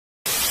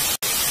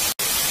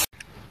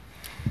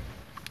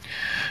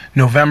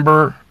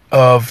November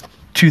of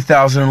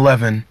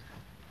 2011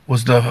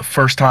 was the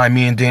first time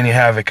me and Danny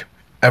Havoc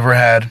ever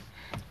had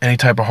any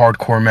type of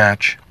hardcore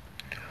match.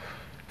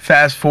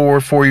 Fast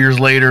forward 4 years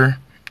later,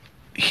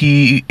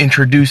 he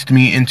introduced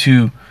me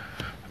into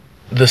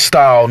the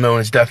style known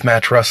as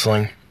deathmatch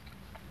wrestling.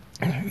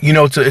 You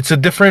know, it's a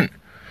different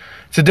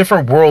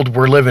world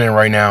we're living in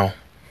right now.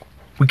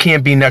 We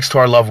can't be next to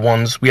our loved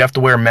ones. We have to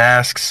wear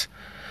masks.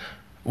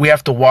 We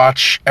have to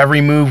watch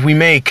every move we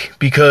make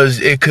because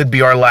it could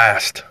be our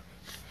last.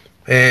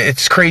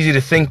 It's crazy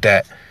to think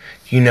that,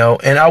 you know,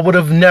 and I would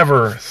have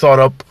never thought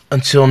up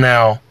until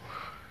now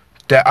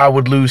that I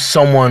would lose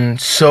someone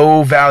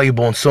so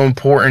valuable and so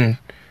important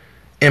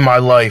in my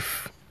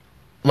life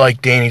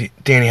like Danny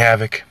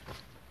Havoc.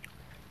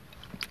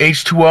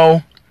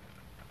 H2O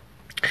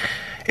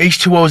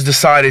has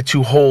decided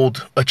to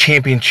hold a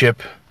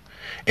championship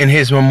in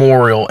his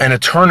memorial and a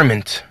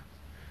tournament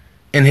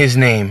in his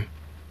name.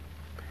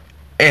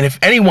 And if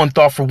anyone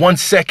thought for 1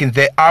 second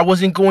that I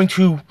wasn't going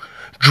to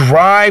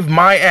drive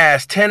my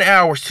ass 10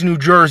 hours to New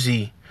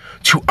Jersey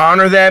to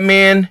honor that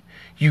man,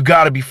 you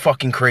gotta be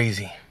fucking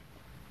crazy.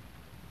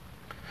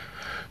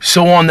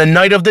 So on the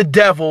night of the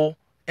devil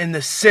and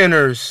the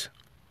sinners,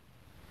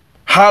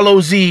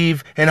 Hallows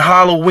Eve and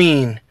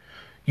Halloween,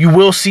 you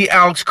will see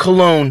Alex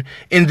Colon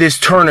in this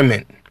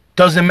tournament.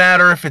 Doesn't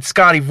matter if it's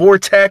Scotty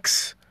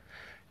Vortex.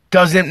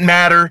 Doesn't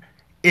matter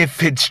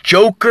if it's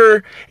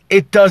Joker.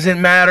 It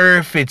doesn't matter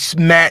if it's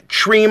Matt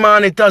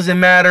Tremont. It doesn't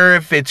matter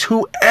if it's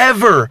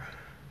whoever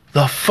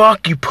the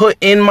fuck you put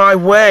in my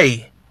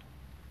way.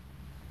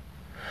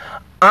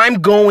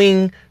 I'm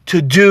going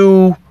to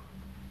do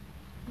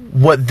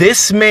what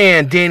this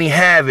man, Danny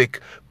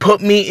Havoc, put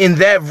me in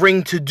that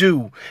ring to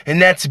do.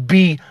 And that's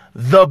be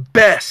the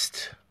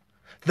best.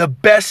 The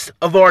best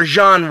of our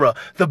genre.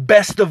 The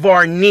best of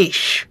our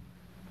niche.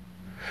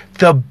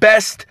 The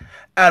best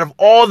out of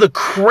all the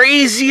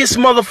craziest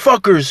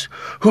motherfuckers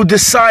who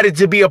decided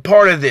to be a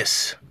part of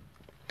this.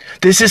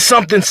 This is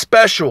something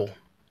special.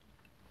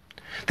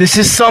 This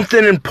is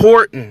something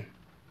important.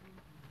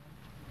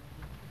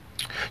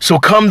 So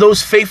come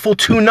those fateful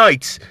 2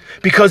 nights,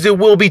 because it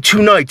will be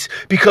 2 nights,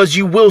 because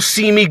you will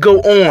see me go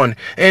on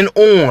and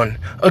on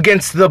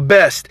against the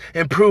best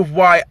and prove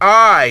why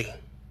I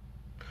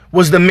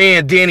was the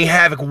man Danny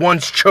Havoc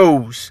once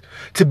chose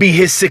to be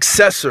his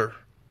successor.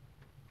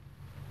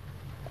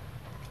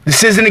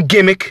 This isn't a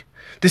gimmick.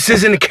 This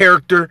isn't a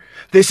character.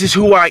 This is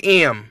who I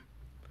am.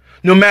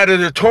 No matter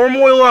the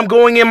turmoil I'm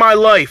going in my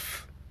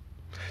life,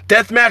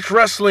 deathmatch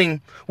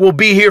wrestling will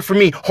be here for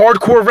me.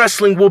 Hardcore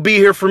wrestling will be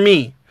here for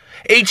me.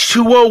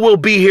 H2O will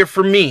be here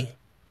for me.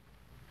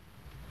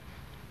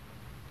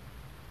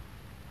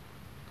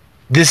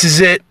 This is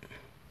it.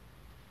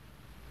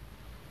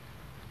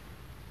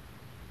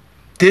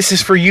 This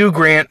is for you,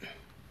 Grant.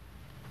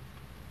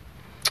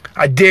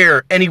 I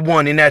dare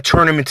anyone in that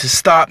tournament to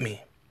stop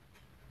me.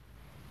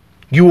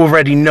 You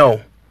already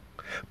know.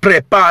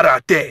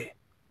 Prepárate.